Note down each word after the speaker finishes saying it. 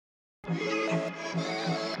Don't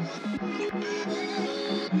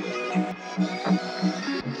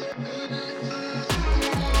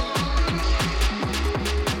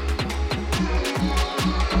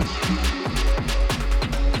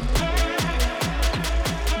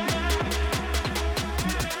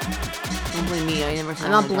blame me. I never said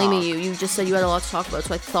I'm not blaming you. You just said you had a lot to talk about,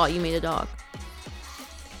 so I thought you made a dog.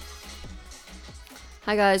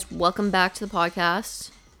 Hi guys, welcome back to the podcast.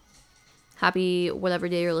 Happy whatever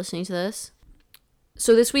day you're listening to this.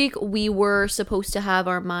 So this week we were supposed to have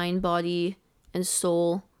our mind, body, and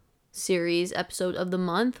soul series episode of the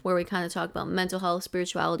month where we kind of talk about mental health,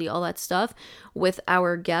 spirituality, all that stuff with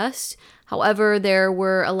our guest. However, there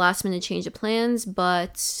were a last minute change of plans,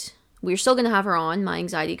 but we're still going to have her on, my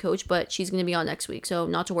anxiety coach, but she's going to be on next week. So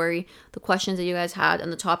not to worry, the questions that you guys had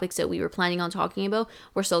and the topics that we were planning on talking about,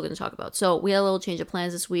 we're still going to talk about. So we had a little change of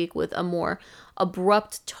plans this week with a more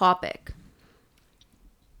abrupt topic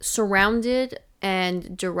surrounded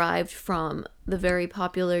and derived from the very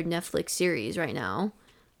popular Netflix series right now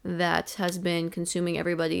that has been consuming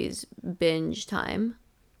everybody's binge time,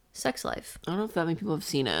 Sex Life. I don't know if that many people have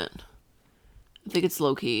seen it. I think it's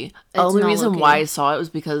low-key. The It's only not reason low-key. why I saw it was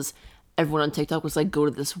because everyone on TikTok was like, go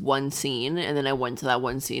to this one scene, and then I went to that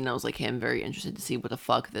one scene and I was like, hey, I'm very interested to see what the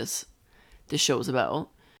fuck this show's about.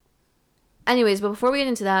 Anyways, but before we get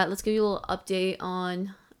into that, let's give you a little update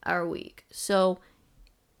on our week. So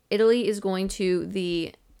Italy is going to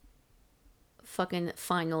the fucking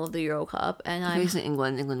final of the Euro Cup, and I'm Facing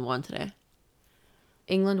England. England won today.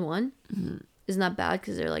 England won. Isn't that bad?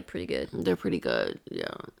 Because they're like pretty good. They're pretty good.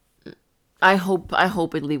 Yeah. I hope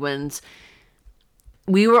Italy wins.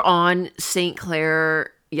 We were on St.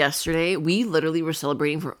 Clair yesterday. We literally were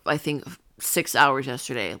celebrating for, I think, 6 hours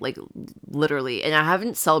yesterday. Like, literally. And I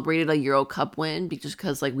haven't celebrated a Euro Cup win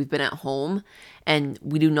because, like, we've been at home. And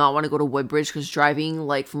we do not want to go to Woodbridge because driving,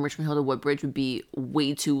 like, from Richmond Hill to Woodbridge would be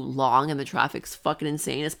way too long. And the traffic's fucking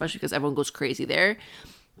insane, especially because everyone goes crazy there.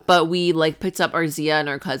 But we, like, picked up our Zia and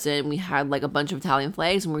our cousin. We had, like, a bunch of Italian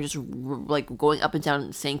flags. And we were just, like, going up and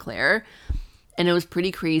down St. Clair. And it was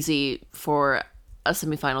pretty crazy for a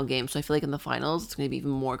semifinal game. So I feel like in the finals, it's going to be even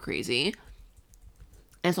more crazy.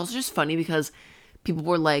 And it's also just funny because people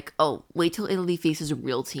were like, oh, wait till Italy faces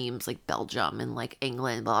real teams like Belgium and, like,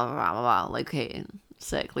 England, blah, blah, blah, blah, blah. Like, hey,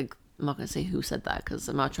 sick. Like, I'm not going to say who said that because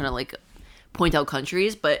I'm not trying to, like, point out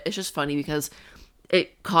countries. But it's just funny because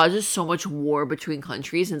it causes so much war between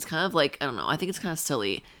countries. And it's kind of like, I don't know. I think it's kind of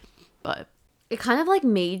silly. But It kind of like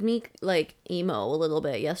made me like emo a little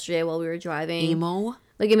bit yesterday while we were driving. emo?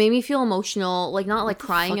 Like it made me feel emotional, like not like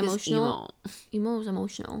crying Fuck is emotional. emo? Emo is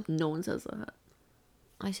emotional. No one says that.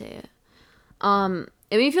 I say it. It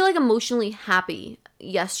made me feel like emotionally happy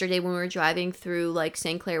yesterday when we were driving through like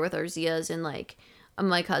St. Clair with our Zias and like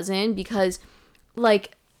my cousin because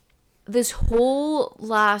like this whole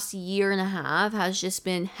last year and a half has just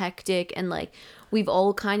been hectic and like we've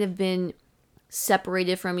all kind of been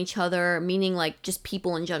separated from each other, meaning like just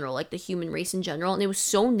people in general, like the human race in general. And it was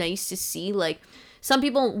so nice to see like some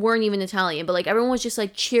people weren't even Italian, but like everyone was just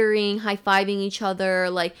like cheering, high-fiving each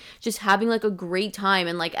other, like just having like a great time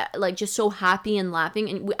and like just so happy and laughing.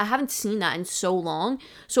 And I haven't seen that in so long.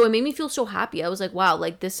 So it made me feel so happy. I was like, wow,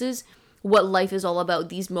 like this is what life is all about,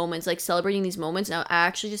 these moments, like celebrating these moments. And I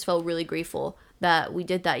actually just felt really grateful that we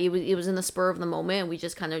did that. It was in the spur of the moment and we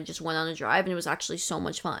just kind of just went on a drive and it was actually so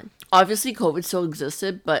much fun. Obviously COVID still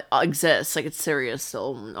existed, but exists, like it's serious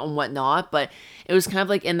still and whatnot, but it was kind of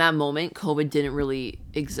like in that moment COVID didn't really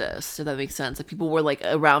exist, if that makes sense. Like people were like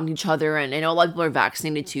around each other, and I know a lot of people are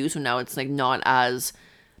vaccinated too, so now it's like not as,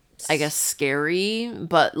 I guess, scary,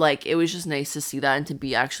 but like it was just nice to see that and to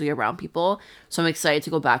be actually around people. So I'm excited to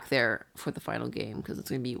go back there for the final game because it's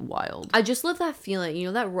gonna be wild. I just love that feeling, you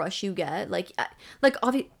know, that rush you get. Like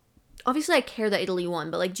obviously I care that Italy won,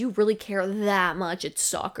 but like, do you really care that much? It's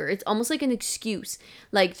soccer. It's almost like an excuse,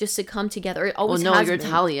 like just to come together. It always Well, no, has you're been.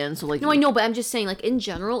 Italian, so like No, I know, but I'm just saying, like in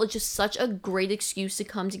general, it's just such a great excuse to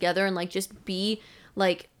come together and like just be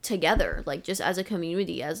like together, like just as a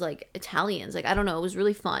community, as like Italians. Like I don't know, it was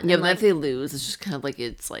really fun. Yeah, and, but like, if they lose, it's just kind of like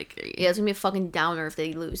it's like yeah, it's gonna be a fucking downer if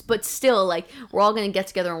they lose. But still, like we're all gonna get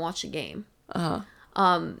together and watch the game.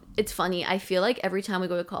 It's funny. I feel like every time we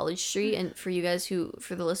go to College Street, and for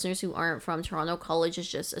the listeners who aren't from Toronto, College is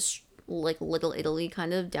just like Little Italy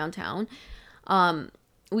kind of downtown.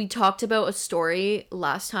 We talked about a story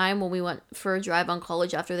last time when we went for a drive on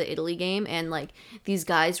College after the Italy game, and like these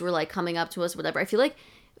guys were like coming up to us, whatever. I feel like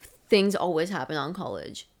things always happen on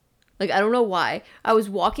College. Like I don't know why. I was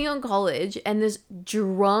walking on College and this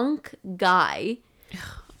drunk guy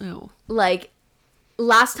Ew. like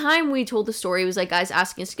last time we told the story, it was like guys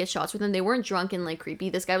asking us to get shots with him. They weren't drunk and like creepy.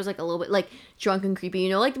 This guy was like a little bit like drunk and creepy. You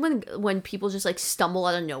know, like when people just like stumble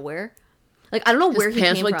out of nowhere. Like I don't know where he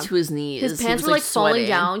pants came were like from. to his knees. His pants were like falling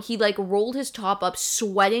down. He like rolled his top up,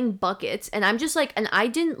 sweating buckets. And I'm just like, and I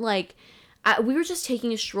didn't like. We were just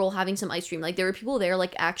taking a stroll, having some ice cream. Like there were people there,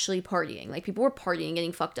 like actually partying. Like people were partying,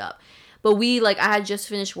 getting fucked up. But we like, I had just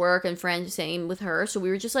finished work, and Fran same with her, so we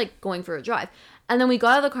were just like going for a drive. And then we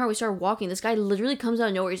got out of the car, we started walking. This guy literally comes out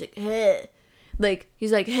of nowhere. He's like, hey,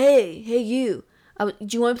 he's like, hey you. Do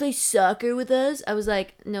you want to play soccer with us? I was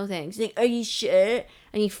like, no thanks. He's like, are you sure?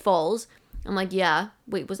 And he falls. I'm like, yeah.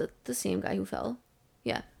 Wait, was it the same guy who fell?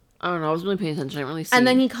 Yeah. I don't know. I was really paying attention. I didn't really see. And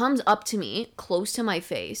then he comes up to me, close to my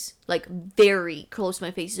face, like very close to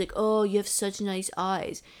my face. He's like, oh, you have such nice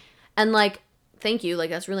eyes. And like, thank you. Like,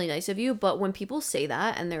 that's really nice of you. But when people say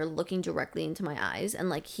that and they're looking directly into my eyes, and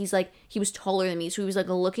like, he was taller than me. So he was like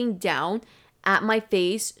looking down at my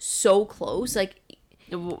face so close. Like,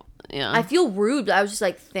 yeah. I feel rude, but I was just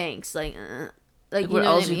like, thanks. Like what you know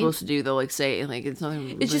else what are you supposed to do though? Like say like it's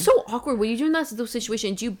nothing. It's just so awkward when you do in those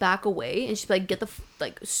situations. Do you back away and just like get the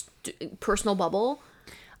personal bubble?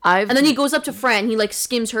 And then he goes up to Fran. He like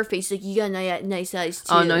skims her face. Like, you got nice eyes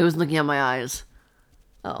too. Oh no, he was looking at my eyes.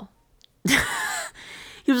 Oh.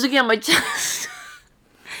 He was looking at my chest.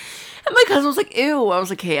 And my cousin was like, ew. I was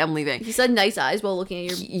like, hey, I'm leaving. He said nice eyes while looking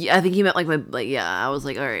at your... Yeah, I think he meant I was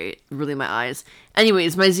like, all right, really my eyes.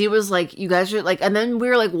 Anyways, my Z was like, you guys are like, and then we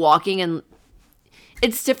were like walking, and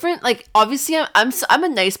it's different. Like, obviously I'm a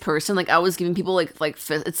nice person. Like I was giving people like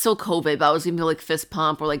fist, it's still COVID, but I was giving people like fist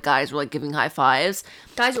pump, or like guys were like giving high fives.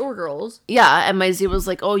 Guys or girls. Yeah, and my Z was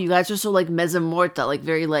like, oh, you guys are so like mezza morta, like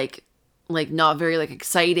very like not very like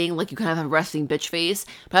exciting, like you kind of have a resting bitch face.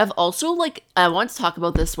 But I've also like, I want to talk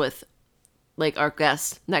about this with like our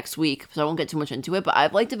guest next week, so I won't get too much into it, but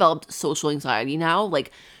I've like developed social anxiety now,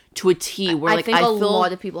 like to a T, where like I feel a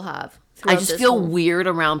lot of people have. I just feel weird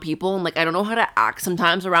around people, and like I don't know how to act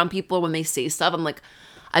sometimes around people when they say stuff. I'm like,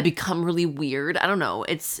 I become really weird. I don't know.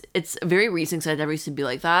 It's very recent because I never used to be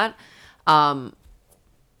like that.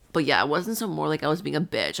 But yeah, it wasn't so more like I was being a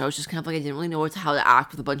bitch. I was just kind of like, I didn't really know how to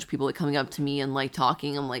act with a bunch of people like coming up to me and like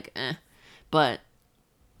talking. I'm like, eh. But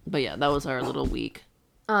yeah, that was our little week.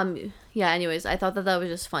 Yeah, anyways, I thought that was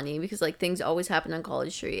just funny because like things always happen on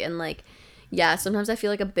College Street, and like, yeah, sometimes I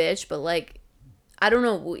feel like a bitch, but like, I don't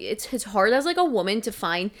know, it's hard as like a woman to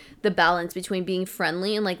find the balance between being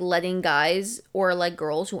friendly and like letting guys or like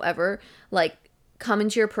girls, whoever, like come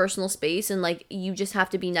into your personal space and like you just have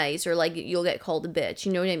to be nice, or like you'll get called a bitch,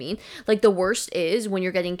 you know what I mean? Like the worst is when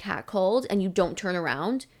you're getting catcalled and you don't turn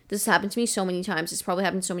around. This has happened to me so many times. It's probably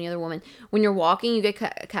happened to so many other women. When you're walking, you get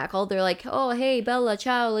catcalled. They're like, oh, hey, Bella,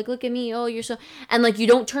 ciao. Like, look at me. Oh, you're so... And, like, you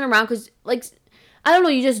don't turn around because, like, I don't know.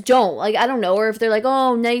 You just don't. Like, I don't know. Or if they're like,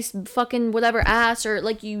 oh, nice fucking whatever ass. Or,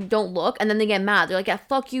 like, you don't look. And then they get mad. They're like, yeah,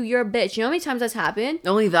 fuck you. You're a bitch. You know how many times that's happened?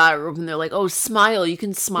 Not only that, or when they're like, oh, smile. You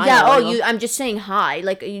can smile. Yeah, I'm just saying hi.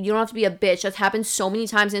 Like, you don't have to be a bitch. That's happened so many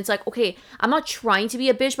times. And it's like, okay, I'm not trying to be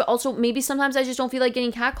a bitch, but also maybe sometimes I just don't feel like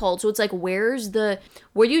getting catcalled. So it's like, where do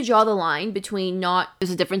you draw the line between not...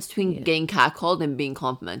 There's a difference between getting catcalled and being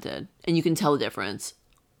complimented. And you can tell the difference.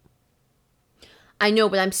 I know,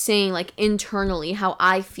 but I'm saying, like, internally, how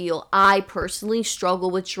I feel. I personally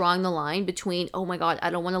struggle with drawing the line between, oh my God,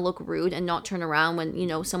 I don't want to look rude and not turn around when, you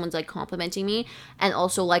know, someone's, like, complimenting me. And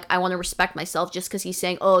also, like, I want to respect myself just because he's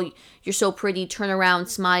saying, oh, you're so pretty, turn around,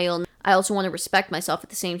 smile. I also want to respect myself at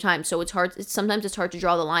the same time. So it's hard. Sometimes it's hard to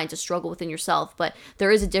draw the line, to struggle within yourself. But there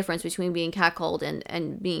is a difference between being catcalled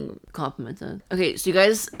and being complimented. Okay, so you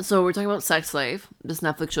guys, we're talking about Sex Life. This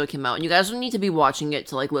Netflix show came out, and you guys don't need to be watching it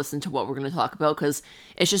to like listen to what we're going to talk about, because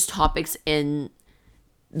it's just topics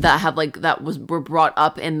that have like were brought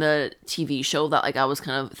up in the TV show that like I was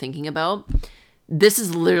kind of thinking about. This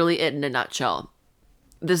is literally it in a nutshell.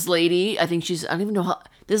 This lady, I don't even know how.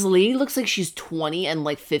 This lady looks like she's 20 and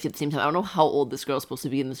like 50 at the same time. I don't know how old this girl's supposed to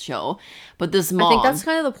be in this show. But this mom... I think that's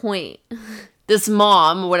kind of the point. This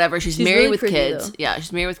mom, whatever, she's married really with pretty, kids. Though. Yeah,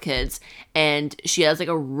 she's married with kids. And she has like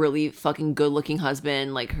a really fucking good looking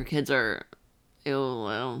husband. Like her kids are...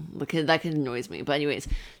 Ew, that kid annoys me. But anyways,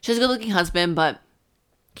 she has a good looking husband, but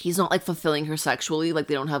he's not like fulfilling her sexually. Like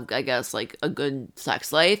they don't have, I guess, like a good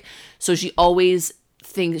sex life. So she's always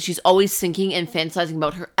thinking and fantasizing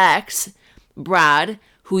about her ex, Brad,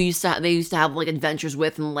 who they used to have like adventures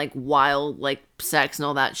with and like wild like sex and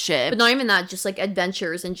all that shit. But not even that, just like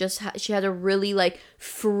adventures, and just she had a really like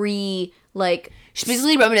free like. She's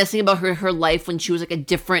basically reminiscing about her life when she was like a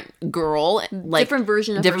different girl, like different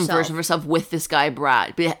version of herself with this guy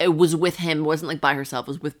Brad. But it was with him. It wasn't like by herself.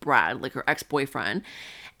 It was with Brad, like her ex-boyfriend.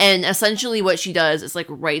 And essentially what she does is like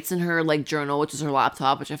writes in her like journal, which is her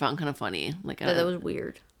laptop, which I found kind of funny. Like That was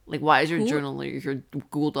weird. like why is your journal like your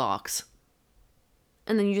Google Docs?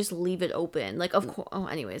 And then you just leave it open. Like, of course. Oh,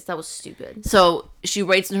 anyways, that was stupid. So she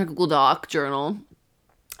writes in her Google Doc journal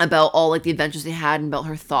about all like the adventures they had and about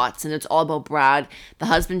her thoughts, and it's all about Brad. The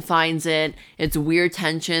husband finds it. It's weird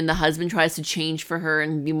tension. The husband tries to change for her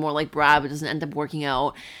and be more like Brad, but doesn't end up working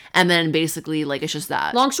out. And then basically like it's just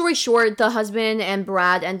that. Long story short, the husband and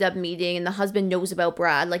Brad end up meeting, and the husband knows about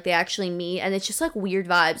Brad. Like, they actually meet, and it's just like weird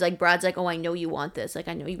vibes. Like, Brad's like, oh, I know you want this. Like,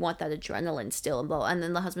 I know you want that adrenaline still, and blah. And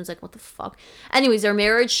then the husband's like, what the fuck? Anyways, their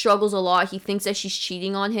marriage struggles a lot. He thinks that she's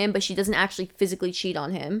cheating on him, but she doesn't actually physically cheat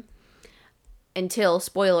on him. Until,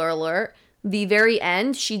 spoiler alert, the very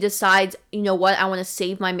end, she decides, you know what, I want to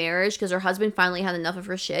save my marriage, because her husband finally had enough of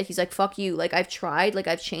her shit. He's like, fuck you, like, I've tried, like,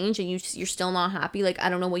 I've changed, and you're still not happy, like, I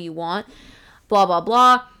don't know what you want, blah, blah,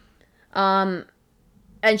 blah.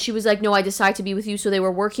 And she was like, no, I decide to be with you. So they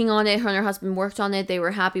were working on it, her and her husband worked on it, they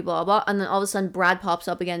were happy, blah, blah, and then all of a sudden, Brad pops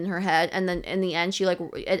up again in her head, and then in the end, she, like,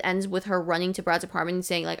 it ends with her running to Brad's apartment and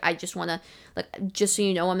saying, like, I just want to, like, just so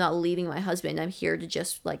you know, I'm not leaving my husband, I'm here to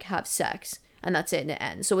just, like, have sex. And that's it, and it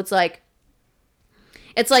ends. So it's like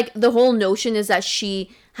the whole notion is that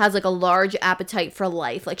she has like a large appetite for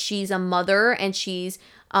life. Like, she's a mother, and she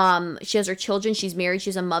has her children, she's married,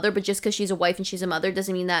 she's a mother, but just because she's a wife and she's a mother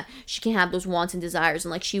doesn't mean that she can have those wants and desires,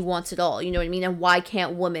 and like she wants it all, you know what I mean? And why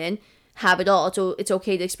can't women have it all? So it's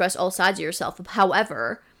okay to express all sides of yourself.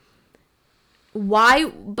 However,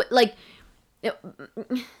 but like,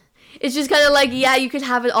 it's just kind of like, yeah, you could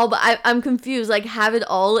have it all, but I'm confused. Like, have it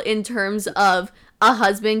all in terms of a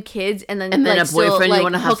husband, kids, and then like, a boyfriend, still, like, you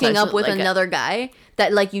want to have hooking sex up with like another guy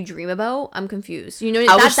that like you dream about. I'm confused. You know,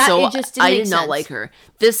 I did not like her.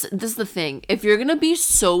 This is the thing. If you're gonna be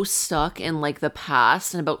so stuck in like the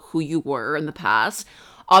past and about who you were in the past,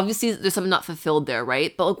 obviously there's something not fulfilled there,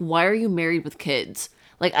 right? But like, why are you married with kids?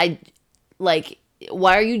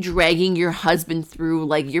 Why are you dragging your husband through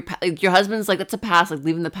like your husband's like, that's a past, like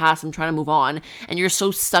leaving the past, I'm trying to move on, and you're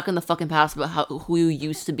so stuck in the fucking past about who you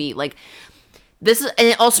used to be. Like, this is, and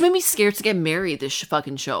it also made me scared to get married, this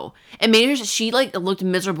fucking show. It made her, she like looked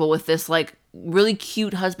miserable with this like really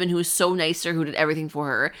cute husband who was so nice to her, who did everything for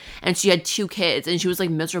her, and she had 2 kids, and she was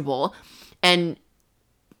like miserable, and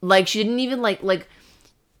like she didn't even like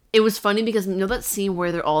it was funny because, you know that scene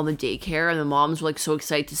where they're all in the daycare and the moms were like so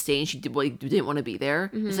excited to stay and she didn't want to be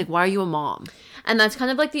there? Mm-hmm. It's like, why are you a mom? And that's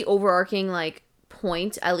kind of like the overarching like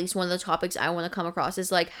point, at least one of the topics I want to come across,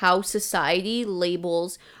 is like how society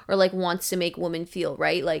labels or like wants to make women feel,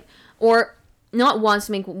 right? Like, or not wants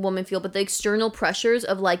to make women feel, but the external pressures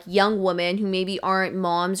of like young women who maybe aren't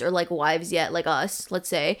moms or like wives yet, like us, let's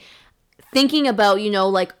say, thinking about, you know,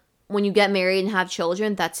 like, when you get married and have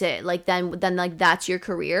children, that's it. Like, then like that's your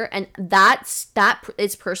career. And that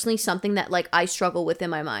is personally something that like I struggle with in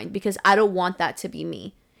my mind, because I don't want that to be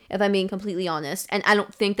me, if I'm being completely honest. And I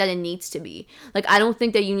don't think that it needs to be. Like, I don't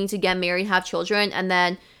think that you need to get married, have children, and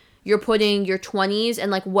then you're putting your 20s and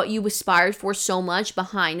like what you aspired for so much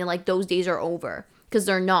behind, and like those days are over, because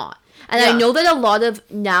they're not. And I know that a lot of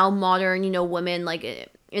now modern, you know, women like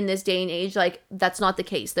in this day and age, like, that's not the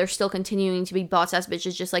case. They're still continuing to be boss-ass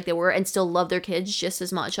bitches just like they were, and still love their kids just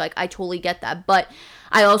as much. Like, I totally get that. But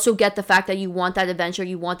I also get the fact that you want that adventure,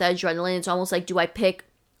 you want that adrenaline. It's almost like, do I pick...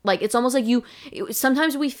 Like, it's almost like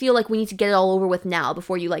sometimes we feel like we need to get it all over with now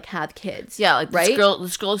before you, like, have kids. Yeah, like, right?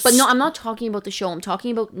 This girl... But no, I'm not talking about the show. I'm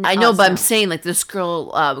talking about... I know, but I'm saying, like, this girl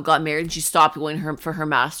got married and she stopped going for her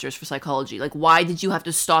master's for psychology. Like, why did you have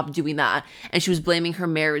to stop doing that? And she was blaming her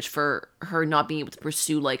marriage for her not being able to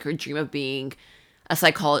pursue, like, her dream of being a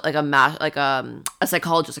psychologist, like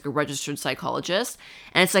a registered psychologist.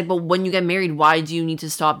 And it's like, but when you get married, why do you need to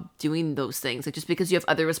stop doing those things? Like, just because you have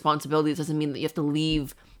other responsibilities doesn't mean that you have to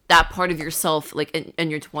leave that part of yourself, like, in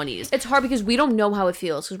your 20s. It's hard because we don't know how it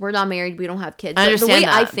feels, because we're not married, we don't have kids. I understand the way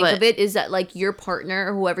that, I think of it is that, like, your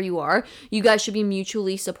partner or whoever you are, you guys should be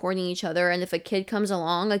mutually supporting each other. And if a kid comes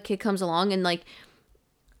along, and, like,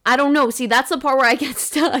 I don't know. See, that's the part where I get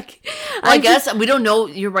stuck. Well, I guess we don't know.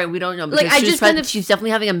 You're right. We don't know. Like, she's definitely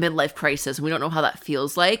having a midlife crisis, and we don't know how that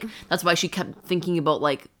feels like. That's why she kept thinking about,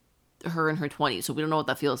 like, her in her 20s, so we don't know what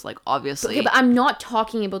that feels like, obviously. Okay, but I'm not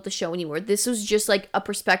talking about the show anymore. This was just like a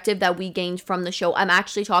perspective that we gained from the show. I'm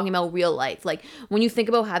actually talking about real life. Like, when you think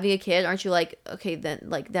about having a kid, aren't you like, okay,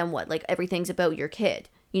 then what? Like, everything's about your kid.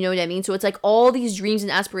 You know what I mean? So it's like all these dreams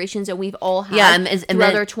and aspirations that we've all had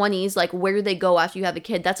throughout our 20s, like, where do they go after you have a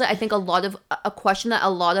kid? That's, I think, a question that a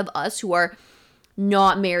lot of us who are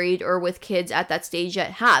not married or with kids at that stage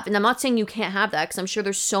yet have. And I'm not saying you can't have that, because I'm sure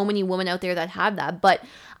there's so many women out there that have that, but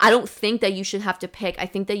I don't think that you should have to pick. I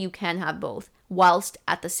think that you can have both, whilst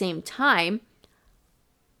at the same time,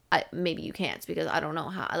 maybe you can't, because I don't know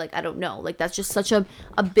how, like, I don't know. Like, that's just such a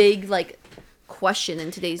big, like, question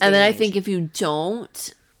in today's day and then and I age. think if you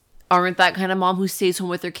aren't that kind of mom who stays home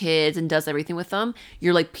with their kids and does everything with them,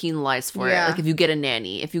 you're like penalized for it. Like if you get a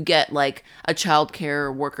nanny, if you get like a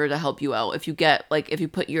childcare worker to help you out, if you get like, if you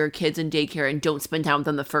put your kids in daycare and don't spend time with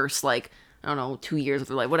them the first, like, I don't know, 2 years of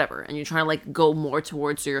their life, whatever, and you're trying to like go more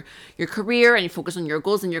towards your career and you focus on your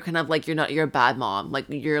goals, and you're kind of like, you're a bad mom. Like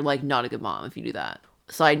you're like not a good mom if you do that.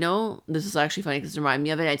 So I know this is actually funny because it reminded me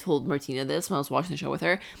of it. I told Martina this when I was watching the show with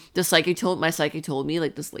her. My psychic told me,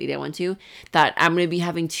 like this lady I went to, that I'm going to be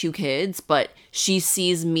having 2 kids, but she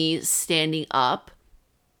sees me standing up,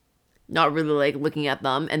 not really like looking at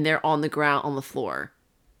them, and they're on the ground on the floor.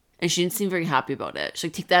 And she didn't seem very happy about it. She's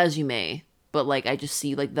like, take that as you may. But like, I just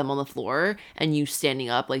see like them on the floor and you standing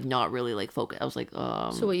up, like not really like focused. I was like,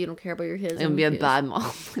 So what, you don't care about your kids? I'm going to be a bad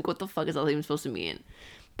mom. Like, what the fuck is that even supposed to mean?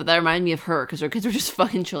 But that reminded me of her because her kids were just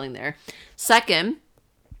fucking chilling there. Second,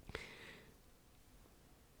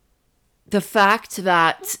 the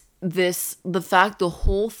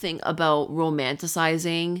whole thing about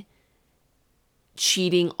romanticizing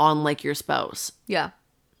cheating on like your spouse. Yeah.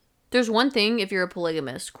 There's one thing, if you're a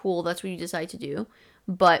polygamist, cool, that's what you decide to do.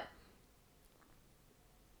 But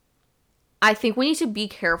I think we need to be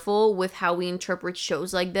careful with how we interpret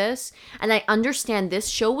shows like this. And I understand this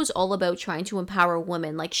show was all about trying to empower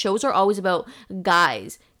women. Like, shows are always about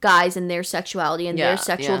guys and their sexuality and their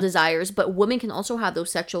sexual desires. But women can also have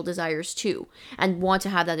those sexual desires too, and want to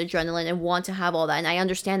have that adrenaline and want to have all that. And I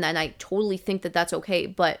understand that, and I totally think that that's okay.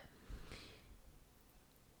 But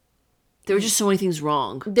there were just so many things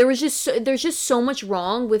wrong. There's just so much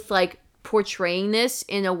wrong with like portraying this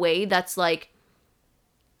in a way that's like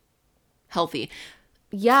healthy.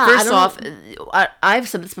 Yeah. First off, I've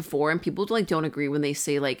said this before, and people like don't agree when they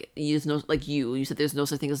say like you said there's no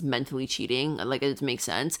such thing as mentally cheating. Like, it makes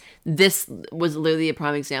sense. This was literally a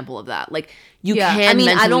prime example of that. Like, you can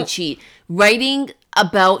mentally cheat. Writing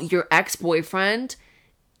about your ex-boyfriend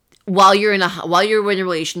while you're in a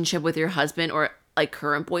relationship with your husband or like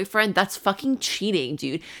current boyfriend, that's fucking cheating,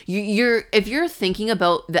 dude. If you're thinking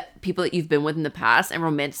about the people that you've been with in the past and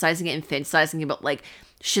romanticizing it and fantasizing about like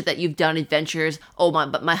shit that you've done, adventures.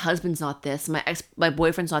 But my husband's not this. My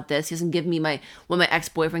boyfriend's not this. He doesn't give me what my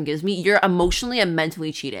ex-boyfriend gives me. You're emotionally and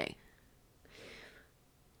mentally cheating.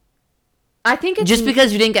 I think it's just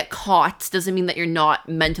because you didn't get caught doesn't mean that you're not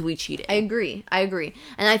mentally cheating. I agree.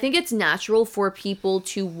 And I think it's natural for people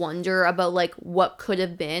to wonder about like what could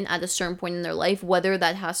have been at a certain point in their life, whether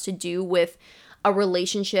that has to do with a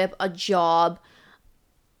relationship, a job,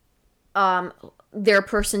 their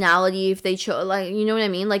personality, if they chose, like, you know what I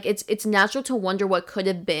mean? Like, it's natural to wonder what could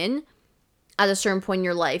have been at a certain point in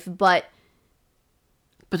your life, but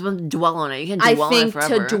don't dwell on it. You can't dwell on it forever.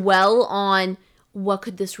 I think to dwell on what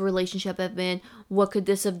could this relationship have been, what could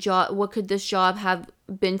this job have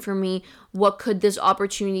been for me, what could this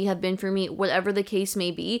opportunity have been for me, whatever the case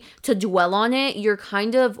may be, to dwell on it, you're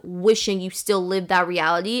kind of wishing you still lived that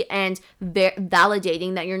reality and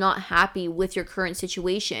validating that you're not happy with your current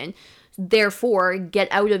situation. Therefore, get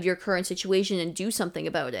out of your current situation and do something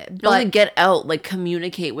about it. Not only get out, like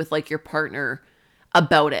communicate with like your partner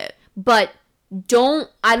about it. But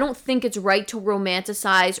I don't think it's right to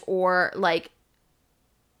romanticize or like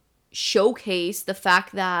showcase the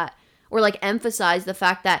fact that, or like emphasize the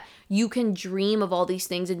fact that you can dream of all these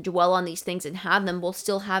things and dwell on these things and have them while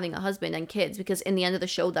still having a husband and kids, because in the end of the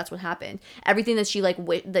show, that's what happened. Everything that she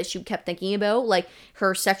that she kept thinking about, like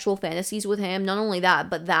her sexual fantasies with him, not only that,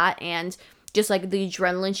 but that, and just like the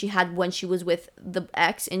adrenaline she had when she was with the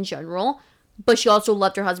ex in general, but she also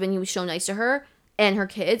loved her husband. He was so nice to her and her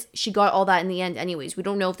kids. She got all that in the end anyways. We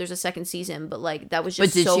don't know if there's a second season, but like that was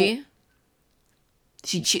just she?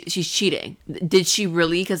 She's cheating. Did she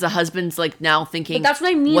really? Because the husband's like now thinking. But that's what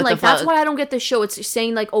I mean. Like, that's why I don't get this show. It's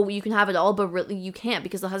saying like, oh, you can have it all, but really you can't,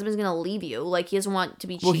 because the husband's gonna leave you. Like, he doesn't want to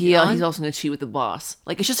be cheated on. He's also gonna cheat with the boss.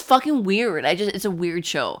 Like, it's just fucking weird. It's a weird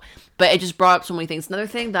show. But it just brought up so many things. Another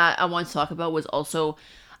thing that I wanted to talk about was also,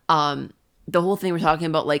 the whole thing we're talking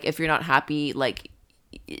about. Like, if you're not happy, like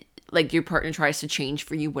your partner tries to change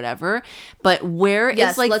for you, whatever. But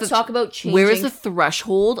let's talk about changing. Where is the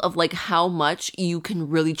threshold of like how much you can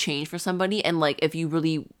really change for somebody, and like if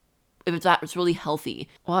it's really healthy?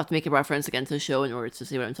 I'll have to make a reference again to the show in order to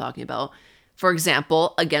see what I'm talking about. For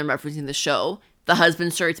example, again referencing the show, the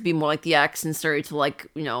husband started to be more like the ex and started to like,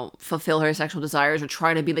 fulfill her sexual desires or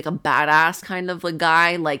try to be like a badass kind of like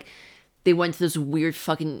guy. Like, they went to this weird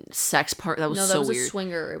fucking sex part that was No, that so was weird. a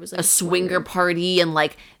swinger. It was like A swinger party, and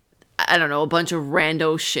like, I don't know, a bunch of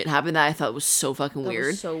rando shit happened that I thought was so fucking That weird.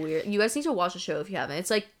 was so weird. You guys need to watch the show if you haven't. It's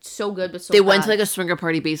like so good, but so They went bad. to like a swinger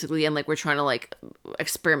party basically, and like we're trying to like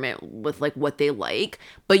experiment with like what they like,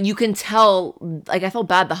 but you can tell, like, I felt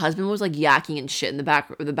bad. The husband was like yakking and shit in the back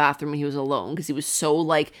of the bathroom when he was alone because he was so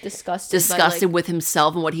like disgusted by, like, with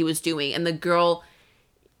himself and what he was doing, and the girl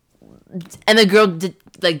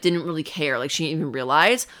didn't really care, like she didn't even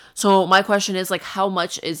realize. So my question is like, how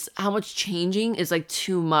much changing is like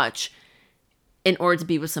too much in order to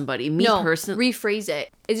be with somebody? Me personally, rephrase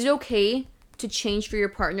it. Is it okay to change for your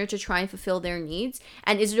partner to try and fulfill their needs?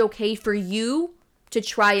 And is it okay for you to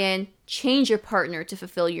try and change your partner to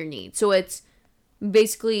fulfill your needs? So it's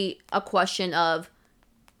basically a question of,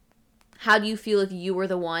 how do you feel if you were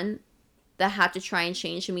the one that had to try and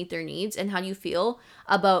change to meet their needs? And how do you feel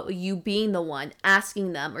about you being the one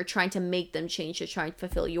asking them or trying to make them change to try and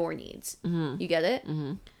fulfill your needs? Mm-hmm. You get it?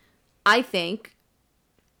 Mm-hmm. I think,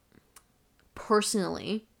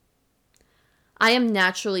 personally, I am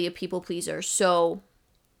naturally a people pleaser, so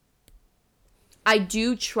I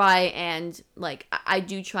do try and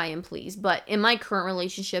please, but in my current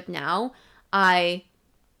relationship now, I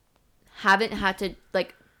haven't had to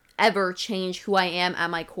like ever change who I am at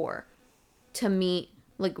my core to meet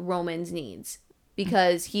like Roman's needs,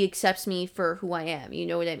 because he accepts me for who I am, you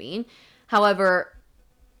know what I mean? However,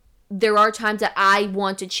 there are times that I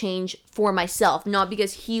want to change for myself, not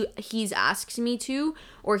because he's asked me to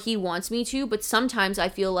or he wants me to, but sometimes I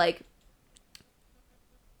feel like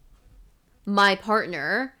my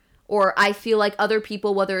partner, or I feel like other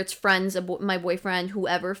people, whether it's friends, my boyfriend,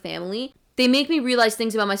 whoever, family, they make me realize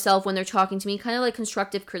things about myself when they're talking to me, kind of like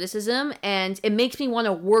constructive criticism, and it makes me want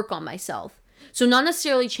to work on myself. So not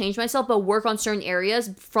necessarily change myself, but work on certain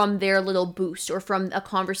areas from their little boost, or from a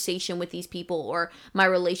conversation with these people, or my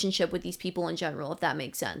relationship with these people in general, if that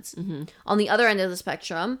makes sense. Mm-hmm. On the other end of the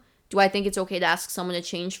spectrum, do I think it's okay to ask someone to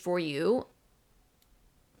change for you?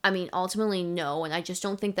 I mean, ultimately, no, and I just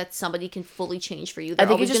don't think that somebody can fully change for you. They're I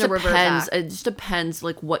think it always just gonna revert depends. back. It just depends,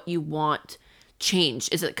 like, what you want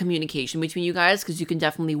changed. Is it communication between you guys? Because you can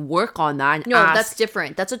definitely work on that. And No, ask. that's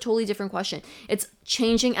different. That's a totally different question. It's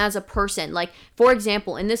changing as a person. Like, for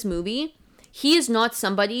example, in this movie, he is not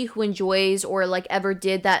somebody who enjoys or like ever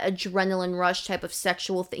did that adrenaline rush type of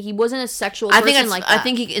sexual thing. He wasn't a sexual person like that. I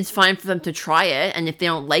think it's fine for them to try it, and if they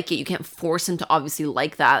don't like it, you can't force him to obviously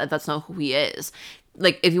like that. If that's not who he is.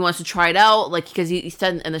 Like, if he wants to try it out, like, because he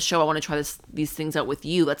said in the show, I want to try these things out with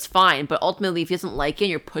you, that's fine. But ultimately, if he doesn't like it, and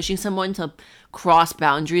you're pushing someone to cross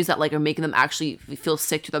boundaries that, like, are making them actually feel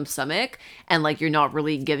sick to their stomach, and, like, you're not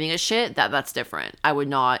really giving a shit, that's different. I would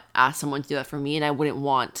not ask someone to do that for me, and I wouldn't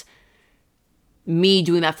want me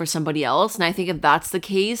doing that for somebody else. And I think if that's the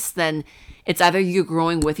case, then it's either you're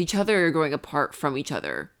growing with each other or you're growing apart from each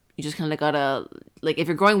other. You just kind of gotta, like, if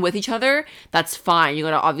you're growing with each other, that's fine. You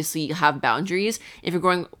gotta obviously have boundaries. If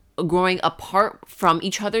you're growing apart from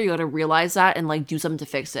each other, you gotta realize that and, like, do something to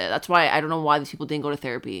fix it. That's why I don't know why these people didn't go to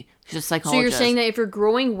therapy. She's a psychologist. So you're saying that if you're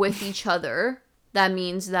growing with each other, that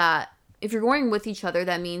means that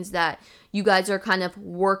you guys are kind of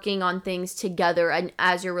working on things together, and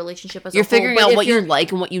as your relationship as you're a whole. figuring out what you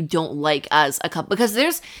like and what you don't like as a couple. Because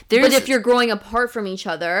there's But if you're growing apart from each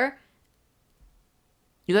other,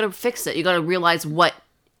 you gotta fix it. You gotta realize what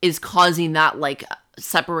is causing that, like,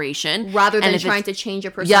 separation, rather than trying to change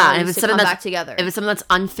your personality, to come back together. If it's something that's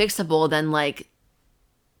unfixable, then, like,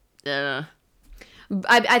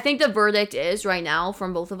 I think the verdict is right now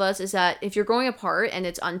from both of us is that if you're growing apart and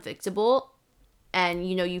it's unfixable, and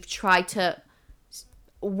you know you've tried to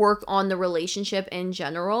work on the relationship in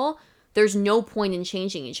general, there's no point in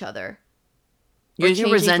changing each other. You're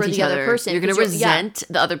gonna resent each other. You're gonna resent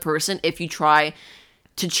the other person if you try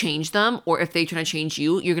to change them, or if they try to change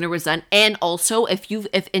you. You're gonna resent. And also, if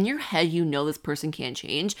in your head you know this person can't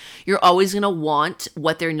change, you're always gonna want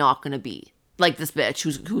what they're not gonna be. Like this bitch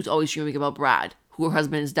who's always dreaming about Brad, who her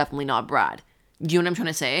husband is definitely not Brad. Do you know what I'm trying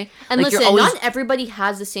to say? And like, listen, not everybody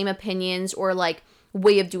has the same opinions or like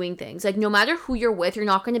way of doing things. Like, no matter who you're with, you're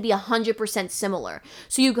not going to be 100% similar.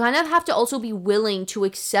 So you kind of have to also be willing to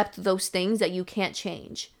accept those things that you can't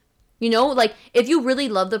change. You know, like, if you really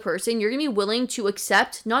love the person, you're going to be willing to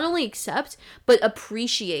accept, not only accept, but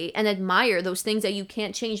appreciate and admire those things that you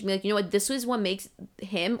can't change. Be like, you know what, this is what makes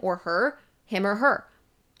him or her.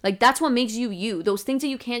 Like, that's what makes you you. Those things that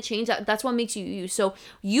you can't change, that's what makes you you. So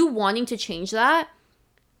you wanting to change an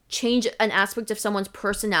aspect of someone's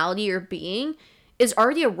personality or being is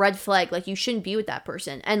already a red flag. Like, you shouldn't be with that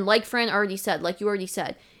person. And like Fran already said, like you already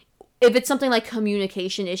said, if it's something like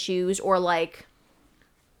communication issues or like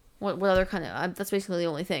What other kind of, that's basically the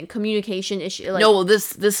only thing. Communication issue. Like, No, well,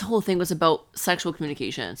 this whole thing was about sexual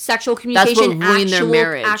communication. Sexual communication. That's what ruined their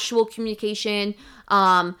marriage. Actual communication.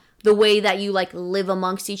 The way that you like live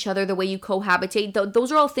amongst each other, the way you cohabitate,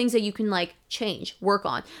 those are all things that you can like change, work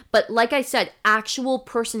on. But like I said, actual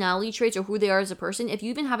personality traits or who they are as a person, if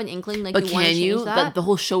you even have an inkling like But you want to can change you? that, The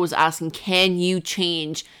whole show was asking, can you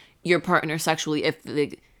change your partner sexually?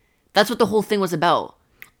 That's what the whole thing was about.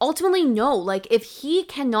 ultimately no. Like if he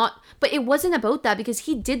cannot, but it wasn't about that because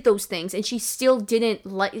he did those things and she still didn't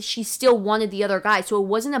like, she still wanted the other guy. So it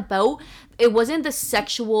wasn't the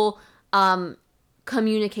sexual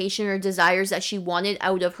communication or desires that she wanted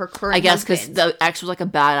out of her current I guess because husband. the ex was like a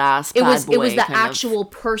badass. It was bad boy the kind of. actual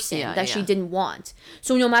person that she yeah. didn't want.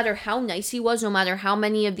 So no matter how nice he was, no matter how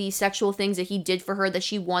many of these sexual things that he did for her that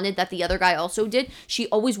she wanted that the other guy also did, she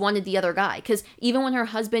always wanted the other guy. Because even when her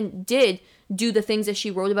husband did do the things that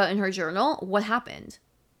she wrote about in her journal, what happened?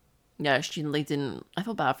 Yeah, she like didn't. I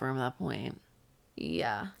felt bad for him at that point.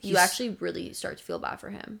 Yeah, you actually really start to feel bad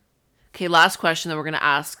for him. Okay, last question that we're gonna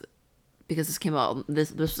ask, because this came out.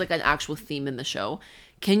 This was like an actual theme in the show.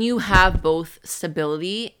 Can you have both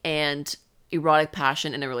stability and erotic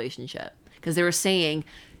passion in a relationship? Because they were saying,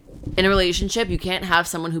 in a relationship, you can't have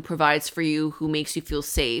someone who provides for you, who makes you feel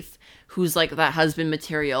safe, who's like that husband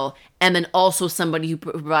material, and then also somebody who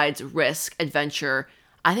provides risk, adventure.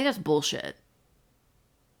 I think that's bullshit.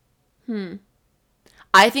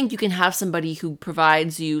 I think you can have somebody who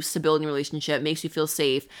provides you stability in a relationship, makes you feel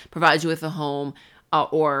safe, provides you with a home,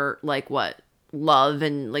 or like love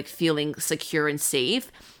and like feeling secure and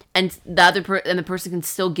safe, and the person can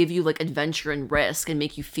still give you like adventure and risk and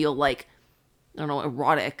make you feel like, I don't know,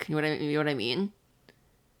 erotic. You know what I mean?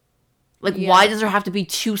 Like, Yeah. why does there have to be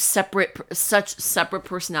such separate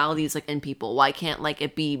personalities like in people? Why can't like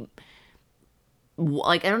it be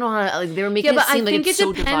like, I don't know how to, like, they were making it seem like it's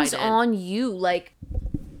so divided. Depends on you. Like,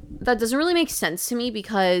 that doesn't really make sense to me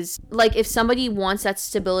because, like, if somebody wants that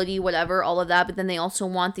stability, whatever, all of that, but then they also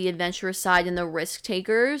want the adventurous side and the risk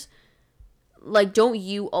takers, like, don't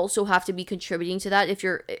you also have to be contributing to that? If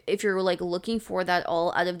you're like looking for that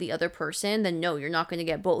all out of the other person, then no, you're not going to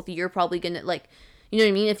get both. You're probably going to, like, you know what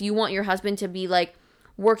I mean? If you want your husband to be like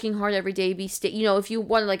working hard every day, if you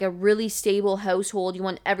want like a really stable household, you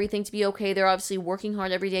want everything to be okay. They're obviously working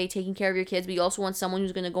hard every day, taking care of your kids, but you also want someone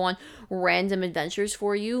who's going to go on random adventures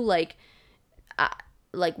for you. Like, I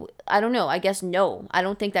don't know. I guess no. I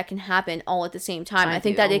don't think that can happen all at the same time. I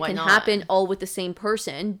think that it can happen all with the same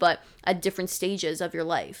person, but at different stages of your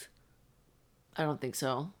life. I don't think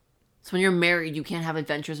so. So when you're married, you can't have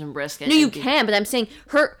adventures and risk. No, you can, but I'm saying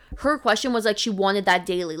her question was like she wanted that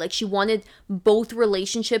daily. Like she wanted both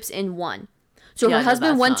relationships in one. So Yeah, her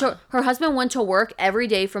husband that's went to work every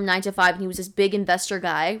day from 9 to 5 and he was this big investor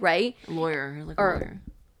guy, right? Lawyer, like a lawyer.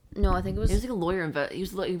 No, I think it was He was like a lawyer. He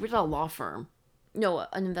worked at a law firm. no,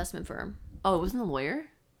 an investment firm. Oh, it wasn't a lawyer?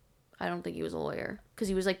 I don't think he was a lawyer because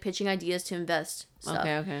he was like pitching ideas to invest stuff.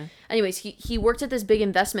 Okay. Anyways, he worked at this big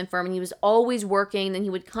investment firm and he was always working. Then he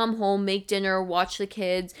would come home, make dinner, watch the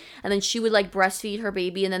kids, and then she would like breastfeed her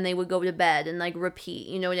baby and then they would go to bed and like repeat.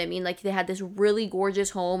 You know what I mean? Like they had this really gorgeous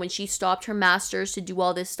home and she stopped her masters to do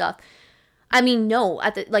all this stuff. I mean, no,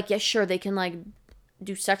 yeah, sure, they can like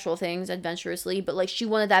do sexual things adventurously, but like she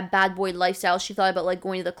wanted that bad boy lifestyle. She thought about like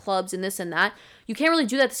going to the clubs and this and that. You can't really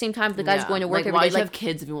do that at the same time if the guy's going to work like, every why day. do you Like have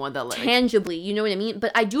kids if you want that life? tangibly, you know what I mean?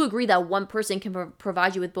 But I do agree that one person can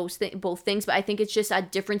provide you with both things, but I think it's just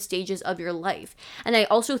at different stages of your life. And I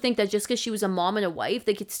also think that just because she was a mom and a wife,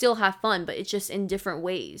 they could still have fun, but it's just in different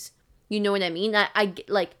ways. You know what I mean? I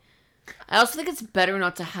also think it's better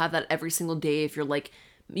not to have that every single day if you're like,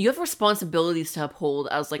 you have responsibilities to uphold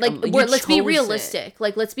as like let's be realistic.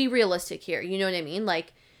 Like, let's be realistic here. You know what I mean?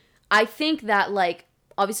 Like, I think that like,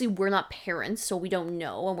 obviously we're not parents, so we don't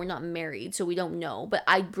know, and we're not married, so we don't know. But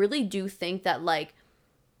I really do think that like,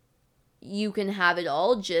 you can have it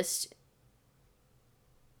all, just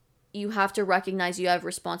you have to recognize you have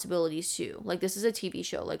responsibilities too. Like, this is a TV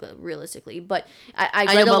show, like realistically. But I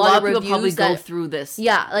read a lot of reviews probably that go through this.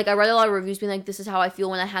 Yeah, like I read a lot of reviews being like, this is how I feel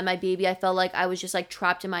when I had my baby. I felt like I was just like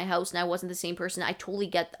trapped in my house and I wasn't the same person. I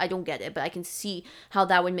don't get it, but I can see how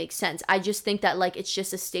that would make sense. I just think that like it's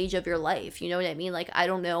just a stage of your life. You know what I mean? Like, I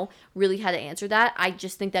don't know really how to answer that. I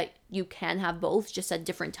just think that you can have both, just at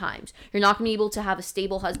different times. You're not going to be able to have a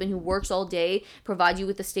stable husband who works all day, provide you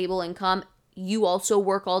with a stable income. You also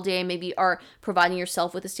work all day and maybe are providing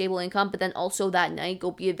yourself with a stable income, but then also that night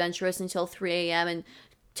go be adventurous until 3 a.m. and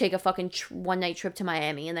take a fucking one night trip to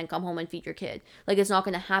Miami and then come home and feed your kid. Like, it's not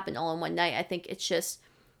going to happen all in one night. I think it's just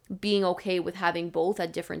being okay with having both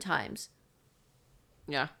at different times.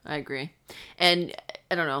 Yeah, I agree. And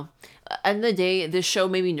I don't know. At the end of the day, this show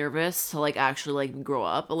made me nervous to like actually like grow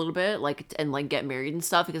up a little bit, like and like get married and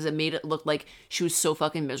stuff, because it made it look like she was so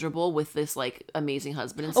fucking miserable with this like amazing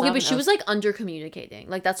husband and stuff. Okay, but she was like under communicating.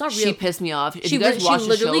 Like that's not real. She pissed me off. If She you guys she watch the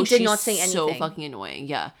literally show, did she's not say anything. so fucking annoying.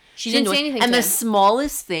 Yeah, She didn't say annoying. anything And to the him.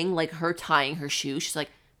 smallest thing, like her tying her shoe, she's like,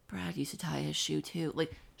 Brad used to tie his shoe too.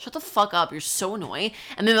 Like, shut the fuck up. You're so annoying.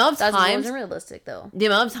 And the amount of That times, wasn't realistic though. the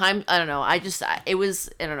amount of time, I don't know. It was,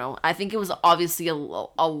 I don't know. I think it was obviously a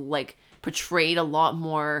like portrayed a lot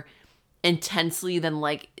more intensely than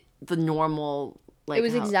like the normal. Like It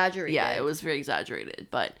was exaggerated. Yeah, it was very exaggerated.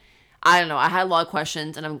 But I don't know. I had a lot of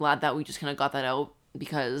questions, and I'm glad that we just kind of got that out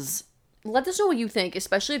because. Let us know what you think,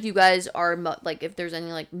 especially if you guys are like if there's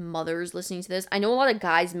any like mothers listening to this. I know a lot of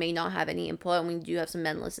guys may not have any input, and we do have some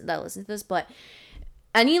men that listen to this, but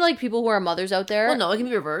any like people who are mothers out there. Well, no, it can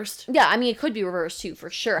be reversed. Yeah, I mean it could be reversed too,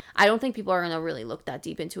 for sure. I don't think people are gonna really look that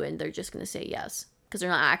deep into it, and they're just gonna say yes because they're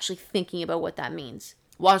not actually thinking about what that means.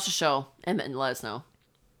 Watch the show and let us know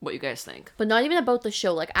what you guys think. But not even about the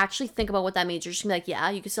show. Like actually think about what that means. You're just gonna be like,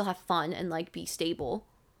 yeah, you can still have fun and like be stable.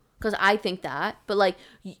 Because I think that, but like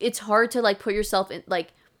it's hard to like put yourself in like,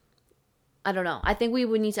 I don't know. I think we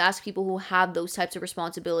would need to ask people who have those types of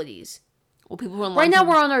responsibilities. Well, people who are Right now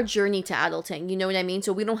we're on our journey to adulting. You know what I mean?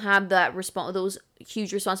 So we don't have that those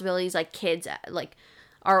huge responsibilities like kids, like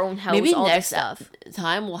our own house. Maybe all next this stuff.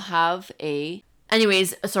 time we'll have a.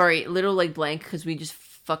 Anyways, sorry, little like blank because we just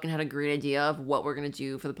fucking had a great idea of what we're gonna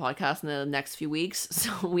do for the podcast in the next few weeks.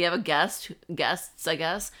 So we have a guests, I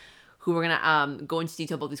guess, who we're gonna go into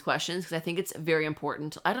detail about these questions because I think it's very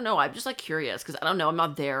important. I don't know. I'm just like curious because I don't know. I'm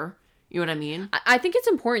not there. You know what I mean? I think it's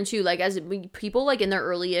important too. Like as people like in their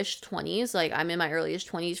early-ish 20s, like I'm in my early-ish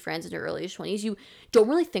 20s, friends in their early-ish 20s, you don't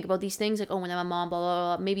really think about these things. Like, oh, when I'm a mom, blah,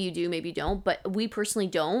 blah, blah. Maybe you do, maybe you don't. But we personally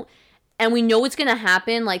don't. And we know it's going to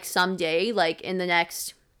happen like someday, like in the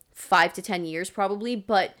next 5 to 10 years probably.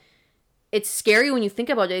 But it's scary when you think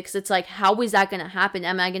about it because it's like, how is that going to happen?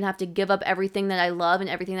 Am I going to have to give up everything that I love and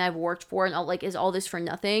everything that I've worked for? And all, like, is all this for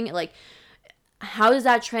nothing? Like, how does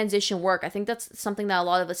that transition work? I think that's something that a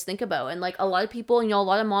lot of us think about. And like a lot of people, you know, a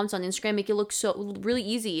lot of moms on Instagram make it look so really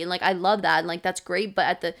easy. And like, I love that. And like, that's great.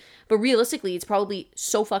 But realistically, it's probably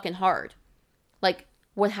so fucking hard. Like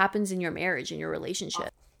what happens in your marriage, in your relationship.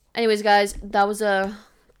 Anyways, guys, that was a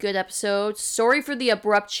good episode. Sorry for the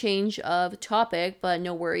abrupt change of topic, but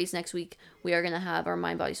no worries. Next week, we are going to have our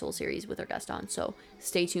Mind, Body, Soul series with our guest on. So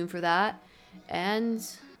stay tuned for that. And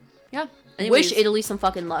yeah. Anyways. Wish Italy some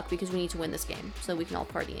fucking luck because we need to win this game so we can all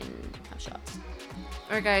party and have shots.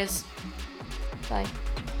 All right, guys. Bye.